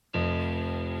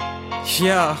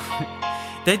Yo,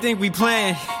 they think we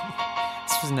playing.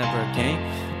 This was never a game.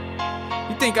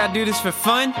 You think I do this for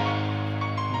fun?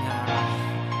 Nah.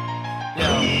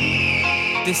 Yo,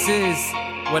 this is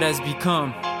what has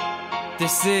become.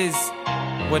 This is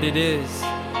what it is.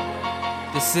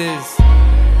 This is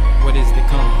what is to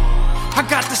come. I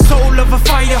got the soul of a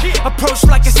fighter, approach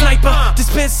like a sniper.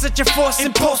 Dispense such a force,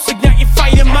 impulse, igniting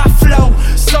fire. My flow,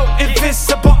 so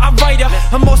invincible, I write her.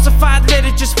 Emulsified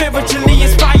literature, spiritually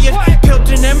inspired. Built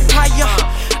an empire,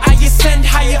 I ascend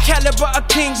higher. Caliber of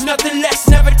kings, nothing less,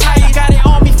 never tired. Got an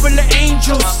army full of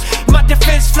angels, my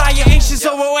defense flyer. Ancient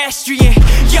Zoroastrian,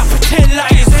 y'all pretend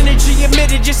liars. Energy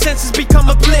emitted, your senses become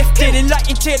uplifted.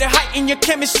 Enlightened to the height in your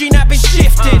chemistry, not been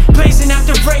shifted. Blazing out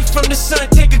the ray from the sun,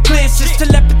 take a glance. It's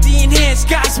telepathy enhanced,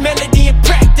 God's melody in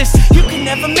practice. You can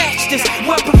never match this,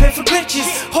 well prepared for glitches.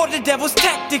 Hold the devil's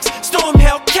tactics, storm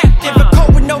held captive. A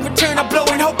code with no return, I blow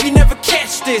and hope you never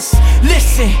catch this.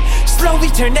 Listen, slowly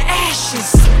turn to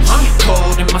ashes. I'm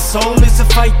cold and my soul is a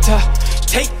fighter.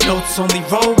 Take notes, only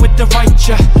roll with the right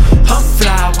ya. I'm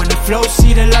fly when the flow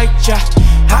see the light ya.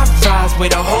 I rise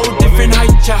with a whole different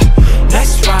height ya.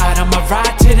 Let's ride, I'ma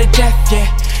ride to the death, yeah.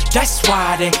 That's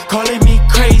why they calling me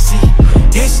crazy.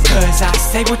 It's cause I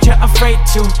say what you're afraid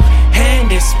to.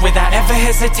 Hand this without ever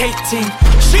hesitating.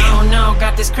 I don't know,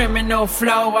 got this criminal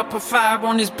flow. I put fire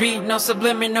on this beat, no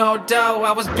subliminal dough.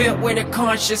 I was built with a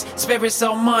conscious, spirit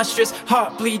so monstrous.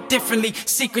 Heart bleed differently,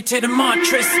 secret to the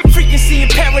mantras. Frequency in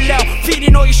parallel,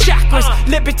 feeding all your chakras.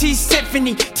 Liberty's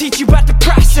symphony, teach you about the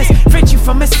process. Rid you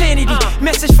from insanity,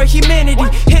 message for humanity.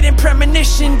 Hidden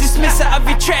premonition, dismissal of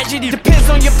your tragedy. Depends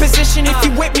on your position, if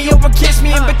you with me or against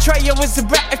me. And betrayal is a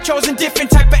rap, if chosen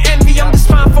different type of envy. I'm the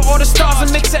spine for all the stars,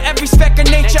 a mix of every speck of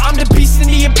nature. I'm the beast in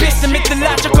the abyss, the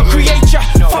mythological creator.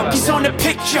 Focus on the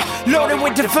picture, loaded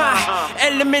with divine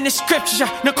element of scripture.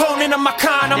 No cloning of my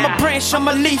kind, I'm a branch, I'm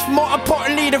a leaf. More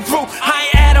importantly, the root. I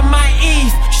ain't Adam, I ain't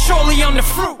Eve, surely I'm the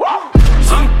fruit.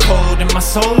 I'm cold and my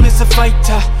soul is a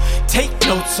fighter. Take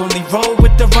notes, only roll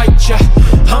with the right ya.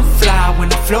 I'm fly when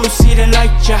the flow see the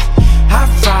light ya. I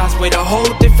rise with a whole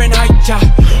different height ya.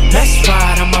 Let's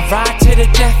ride, I'ma ride to the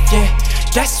death, yeah.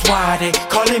 That's why they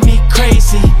calling me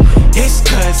crazy. It's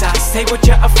cause I say what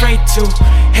you're afraid to.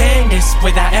 Hand this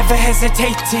without ever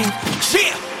hesitating.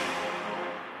 Yeah.